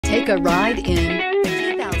Take a ride in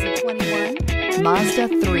the 2021 Mazda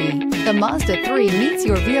 3. The Mazda 3 meets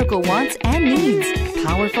your vehicle wants and needs.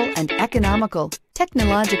 Powerful and economical,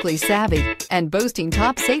 technologically savvy, and boasting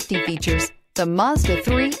top safety features, the Mazda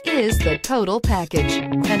 3 is the total package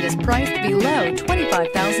and is priced below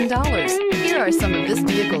 $25,000. Here are some of this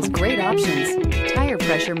vehicle's great options: tire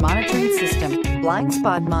pressure monitoring system, blind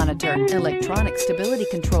spot monitor, electronic stability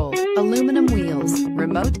control, aluminum wheels,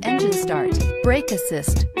 remote engine start, brake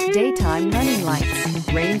assist, daytime running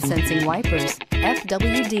lights, rain sensing wipers,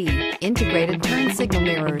 FWD, integrated turn signal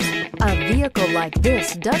mirrors. A vehicle like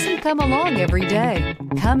this doesn't come along every day.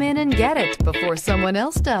 Come in and get it before someone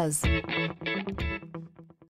else does.